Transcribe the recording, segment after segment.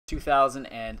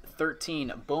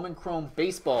2013 Bowman Chrome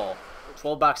Baseball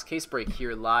 12-box case break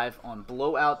here live on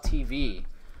Blowout TV.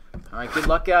 All right, good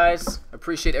luck, guys.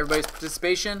 Appreciate everybody's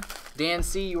participation. Dan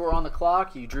C., you were on the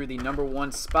clock. You drew the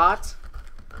 #1 spot.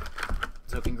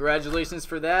 So congratulations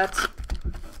for that.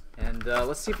 And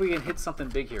let's see if we can hit something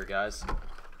big here, guys.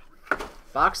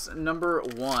 Box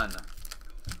 #1.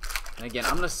 And again,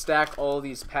 I'm going to stack all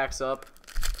these packs up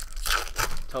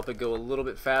to help it go a little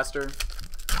bit faster.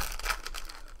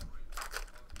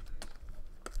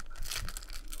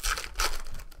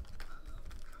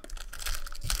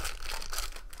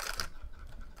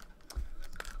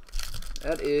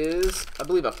 That is, I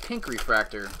believe, a pink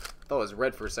refractor. Thought it was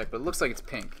red for a sec, but it looks like it's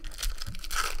pink.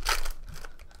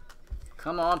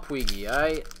 Come on, Puigi.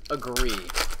 I agree.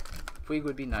 Puig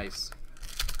would be nice.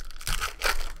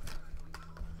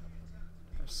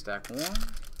 Stack one.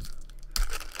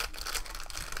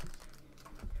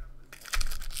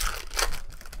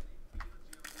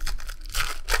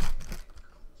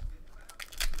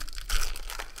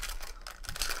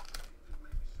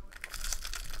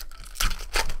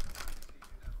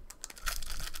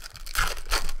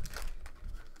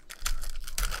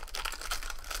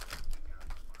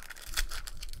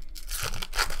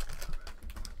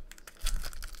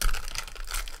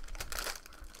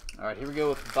 All right, here we go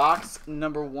with box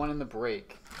 #1 in the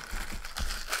break.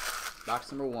 Box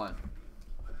 #1.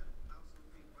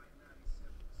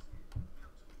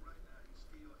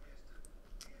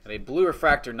 And a blue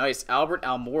refractor, nice. Albert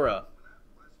Almora.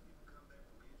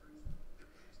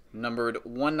 Numbered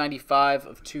 195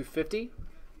 of 250.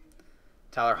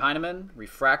 Tyler Heineman,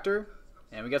 refractor.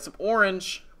 And we got some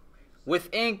orange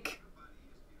with ink.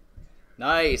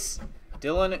 Nice.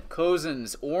 Dylan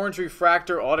Cousins, orange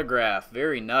refractor autograph.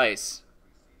 Very nice.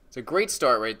 It's a great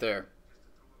start right there.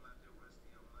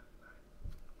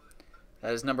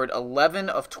 That is numbered 11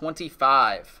 of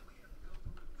 25.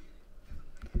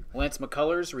 Lance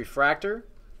McCullers, refractor.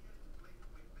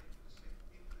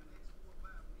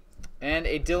 And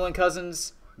a Dylan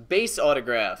Cousins base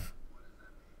autograph.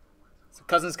 It's a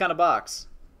Cousins kind of box.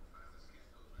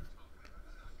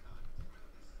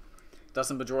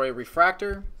 Dustin Pedroia,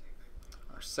 refractor.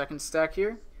 Second stack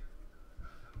here.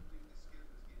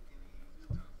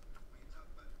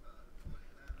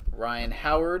 Ryan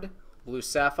Howard, blue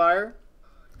sapphire.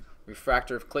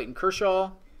 Refractor of Clayton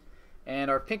Kershaw.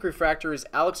 And our pink refractor is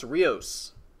Alex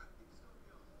Rios.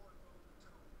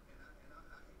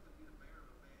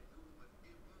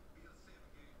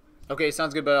 Okay,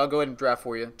 sounds good, but I'll go ahead and draft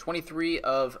for you. 23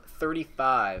 of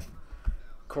 35.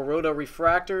 Kuroda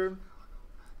refractor.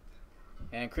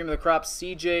 And cream of the crop,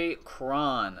 CJ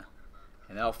Cron.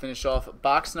 And that'll finish off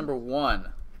box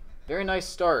 #1. Very nice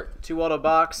start. 2-auto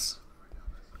box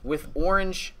with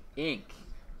orange ink.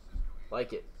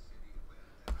 Like it.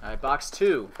 All right, box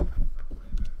 2.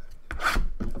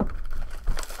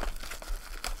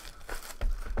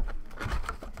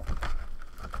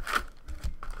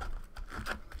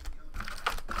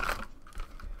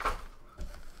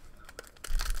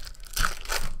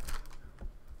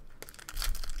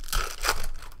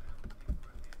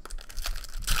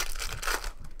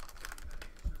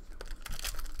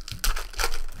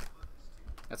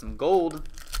 Got some gold.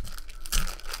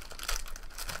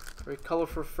 Very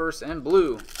colorful first and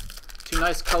blue. Two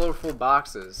nice colorful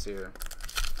boxes here.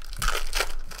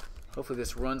 Hopefully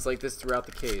this runs like this throughout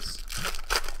the case.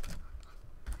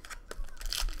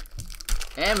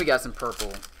 And we got some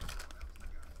purple.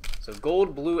 So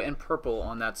gold, blue, and purple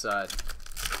on that side.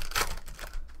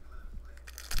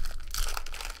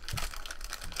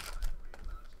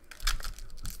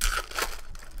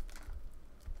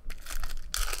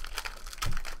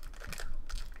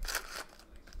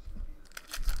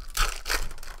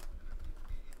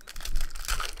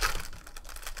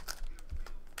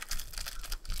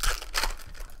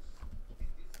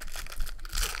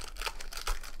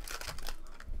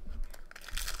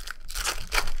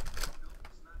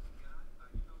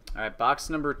 All right, box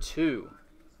 #2.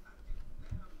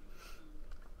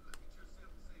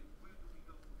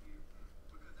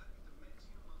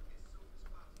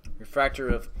 Refractor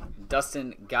of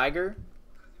Dustin Geiger.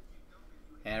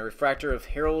 And a refractor of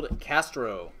Harold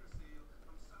Castro.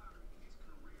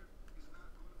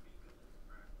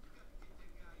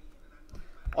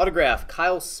 Autograph,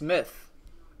 Kyle Smith.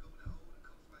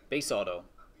 Base auto.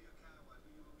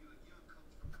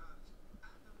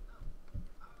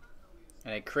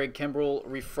 And a Craig Kimbrell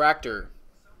refractor.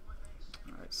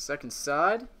 All right, second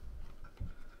side.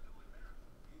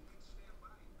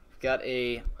 Got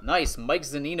a nice Mike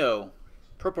Zunino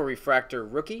purple refractor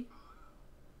rookie.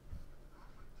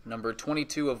 Number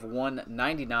 22 of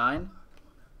 199.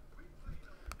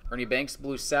 Ernie Banks,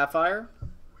 Blue Sapphire.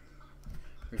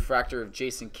 Refractor of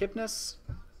Jason Kipnis.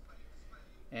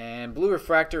 And blue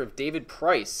refractor of David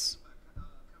Price.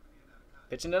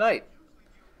 Pitching tonight.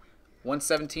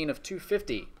 117 of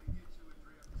 250.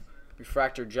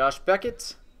 Refractor Josh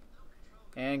Beckett.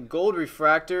 And gold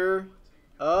refractor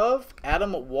of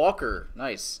Adam Walker.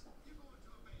 Nice.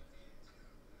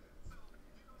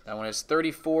 That one is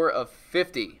 34 of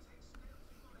 50.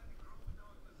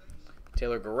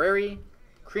 Taylor Guerreri,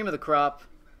 cream of the crop.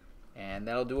 And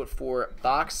that'll do it for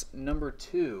box number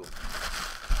 2.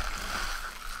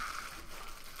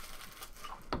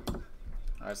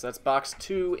 Alright, so that's box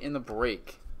 2 in the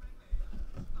break.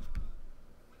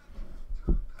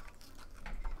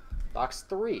 Box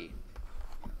 3.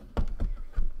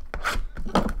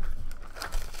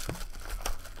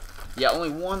 Yeah, only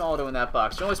one auto in that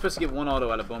box. You're only supposed to get one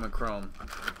auto out of Bowman Chrome.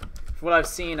 From what I've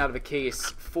seen out of a case,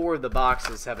 4 of the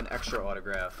boxes have an extra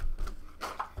autograph.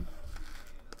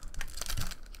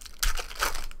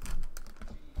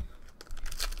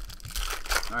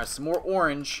 Alright, some more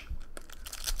orange.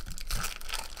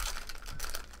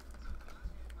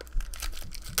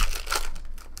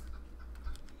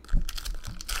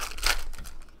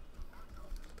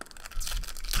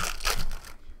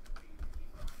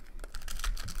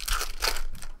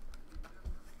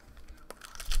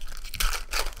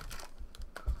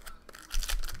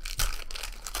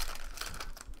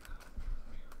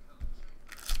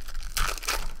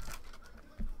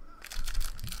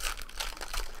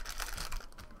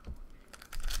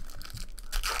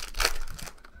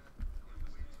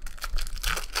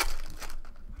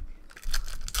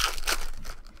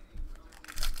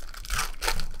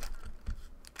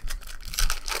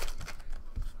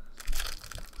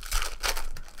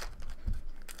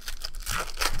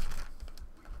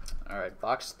 Alright,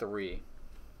 box 3.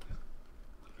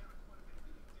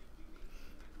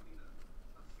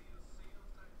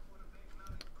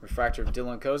 Refractor of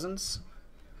Dylan Cousins.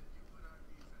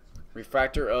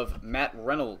 Refractor of Matt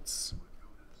Reynolds.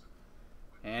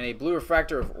 And a blue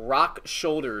refractor of Rock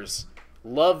Shoulders.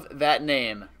 Love that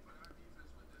name.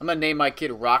 I'm going to name my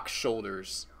kid Rock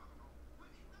Shoulders.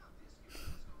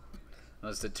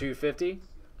 That's the 250.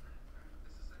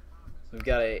 We've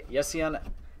got a Yesian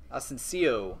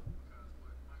Asensio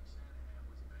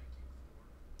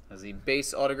as the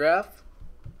base autograph.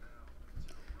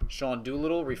 Sean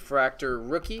Doolittle, refractor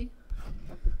rookie.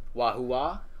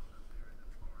 Wahoo.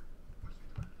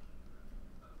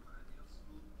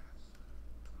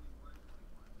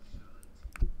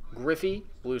 Griffey,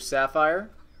 blue sapphire.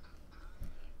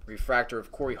 Refractor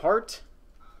of Corey Hart.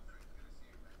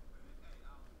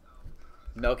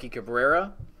 Melky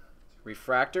Cabrera,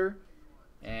 refractor.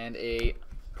 And a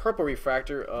purple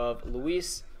refractor of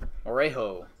Luis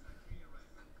Orejo.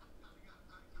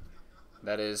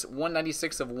 That is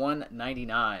 196 of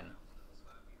 199.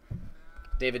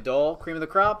 David Dahl, cream of the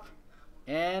crop.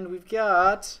 And we've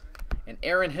got an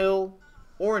Aaron Hill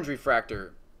orange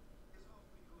refractor.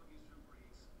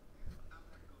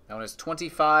 That one is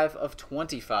 25 of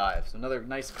 25. So another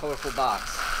nice colorful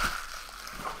box.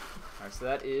 All right, so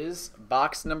that is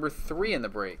box number 3 in the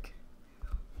break.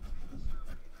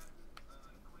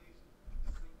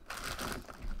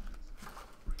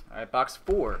 All right, box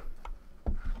 4.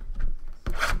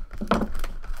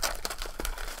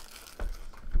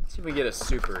 Let's see if we get a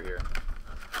super here.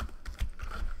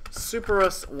 Super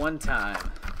us one time.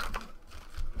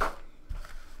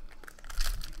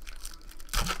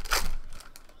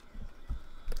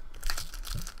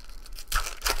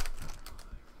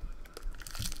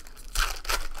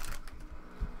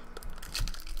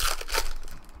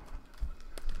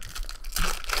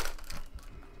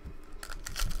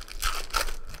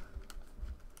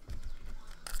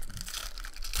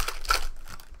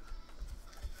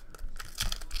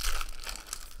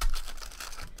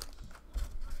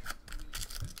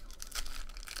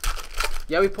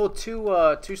 Yeah, we pulled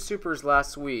two supers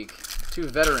last week. 2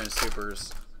 veteran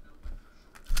supers.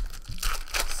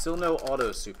 Still no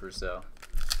auto supers, though.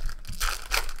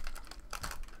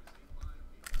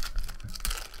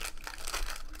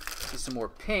 See some more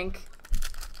pink.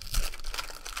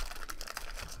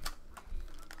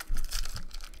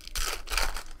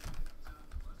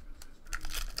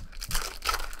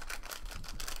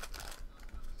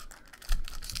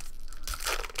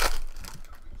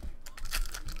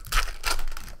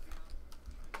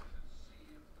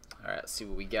 Let's see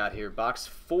what we got here. Box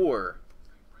 4.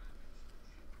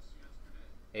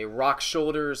 A Rock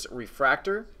Shoulders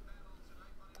refractor.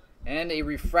 And a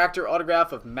refractor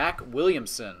autograph of Mac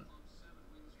Williamson.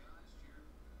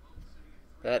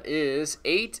 That is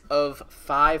 8 of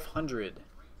 500.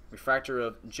 Refractor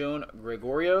of Joan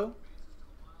Gregorio.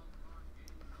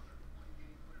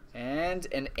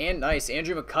 And nice,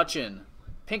 Andrew McCutchen,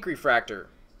 pink refractor.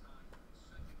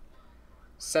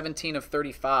 17 of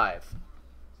 35.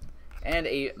 And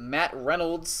a Matt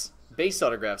Reynolds base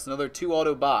autographs, another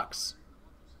 2-auto box.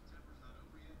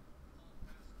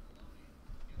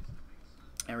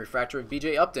 And refractor of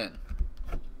BJ Upton.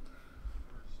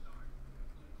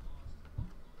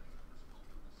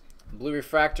 Blue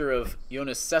refractor of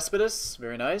Jonas Cespedes,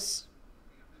 very nice.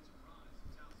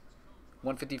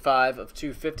 155 of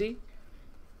 250.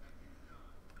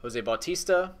 Jose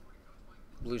Bautista,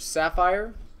 blue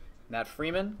sapphire. Nat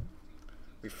Freeman,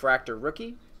 refractor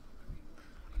rookie.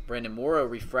 Brandon Morrow,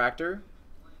 refractor.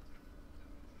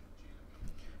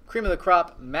 Cream of the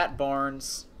crop, Matt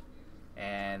Barnes.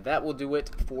 And that will do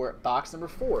it for box number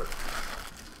 4.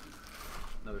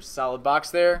 Another solid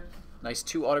box there. Nice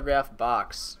 2 autograph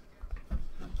box.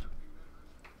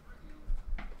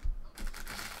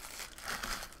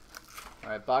 All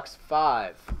right, box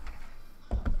 5.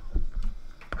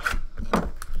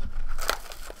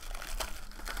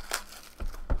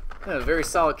 Yeah, a very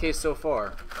solid case so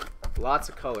far. Lots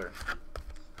of color.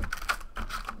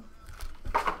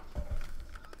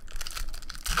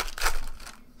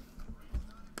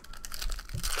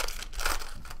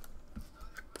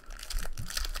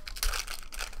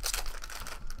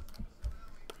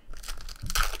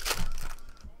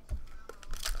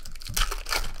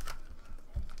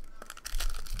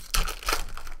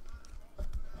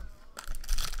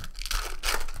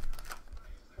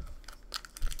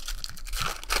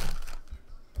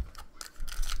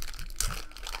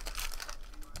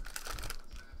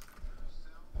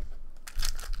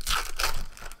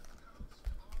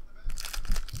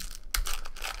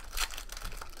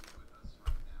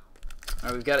 All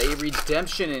right, we've got a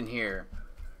redemption in here.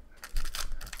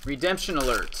 Redemption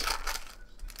alert.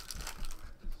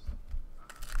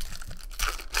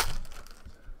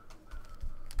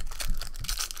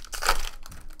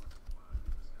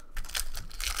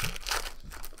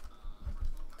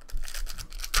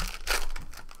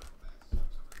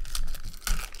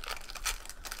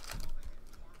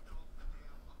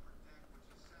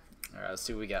 All right, let's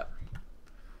see what we got.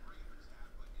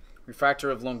 Refractor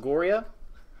of Longoria.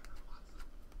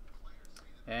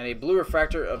 And a blue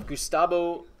refractor of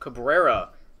Gustavo Cabrera.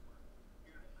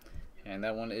 And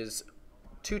that one is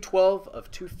 212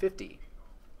 of 250.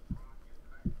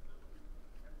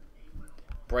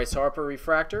 Bryce Harper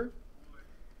refractor.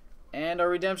 And our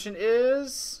redemption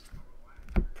is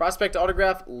prospect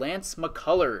autograph Lance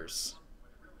McCullers.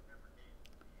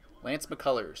 Lance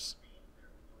McCullers.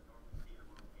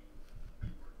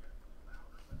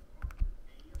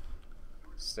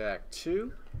 Stack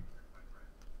 2.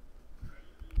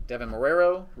 Devin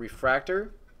Marrero,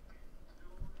 refractor.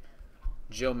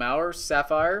 Joe Mauer,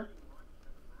 sapphire.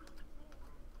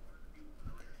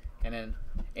 And then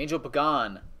Angel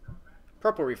Pagan,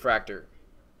 purple refractor.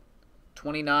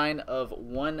 29 of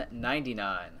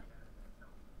 199.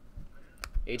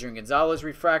 Adrian Gonzalez,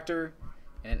 refractor.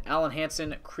 And Alan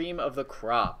Hansen, cream of the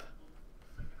crop.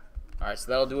 All right, so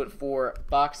that'll do it for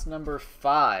box number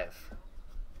 5.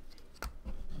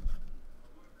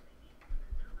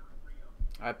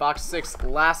 All right, box 6,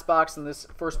 last box in this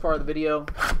first part of the video.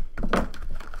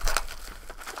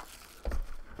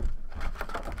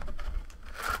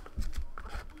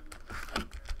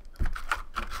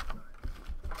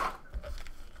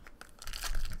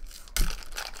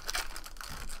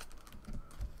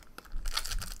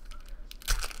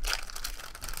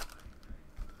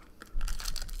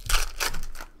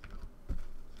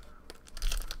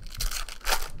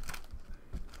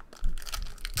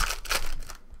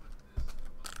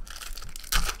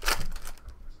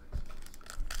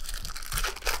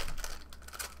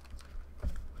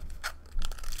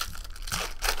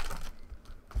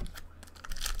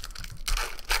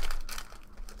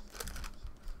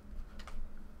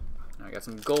 I got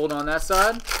some gold on that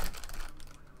side. I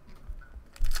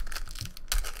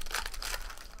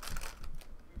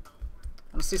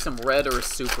want to see some red or a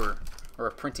super or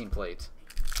a printing plate.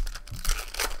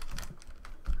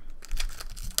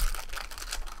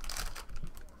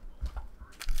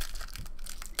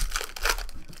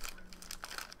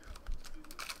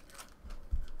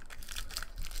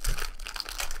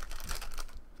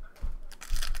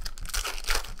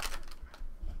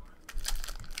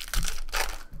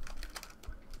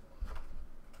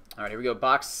 All right, here we go.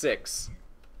 Box 6.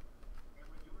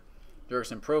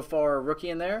 Jurickson Profar, rookie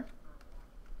in there.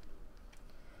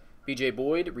 BJ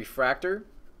Boyd, refractor.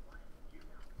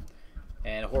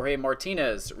 And Jorge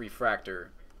Martinez, refractor.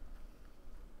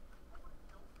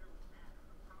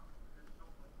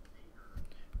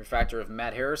 Refractor of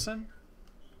Matt Harrison.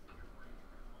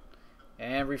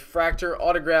 And refractor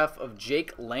autograph of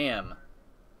Jake Lamb.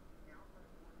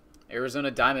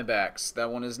 Arizona Diamondbacks.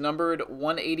 That one is numbered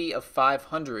 180 of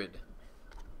 500.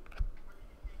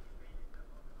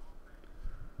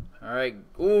 All right.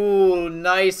 Ooh,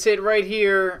 nice hit right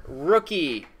here.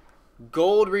 Rookie.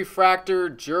 Gold refractor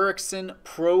Jurickson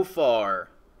Profar.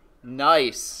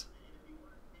 Nice.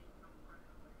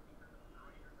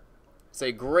 It's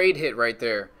a great hit right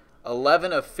there.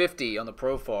 11 of 50 on the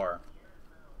Profar.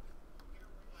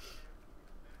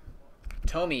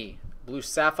 Tommy, Blue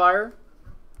Sapphire.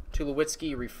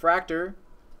 Tulowitzki refractor.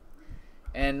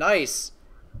 And nice.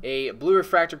 A blue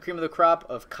refractor cream of the crop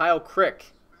of Kyle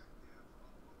Crick.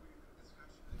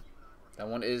 That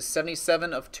one is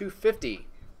 77 of 250.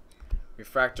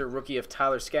 Refractor rookie of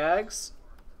Tyler Skaggs.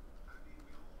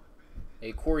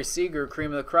 A Corey Seager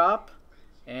cream of the crop.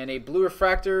 And a blue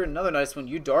refractor, another nice one,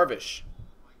 Yu Darvish.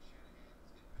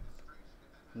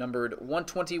 Numbered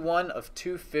 121 of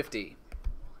 250.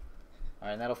 All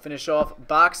right, and that'll finish off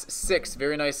box 6.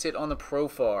 Very nice hit on the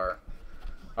Profar.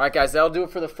 All right, guys, that'll do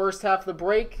it for the first half of the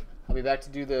break. I'll be back to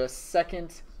do the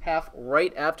second half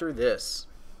right after this.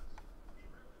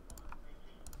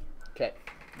 Okay,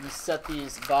 let me set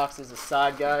these boxes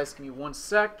aside, guys. Give me one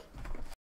sec.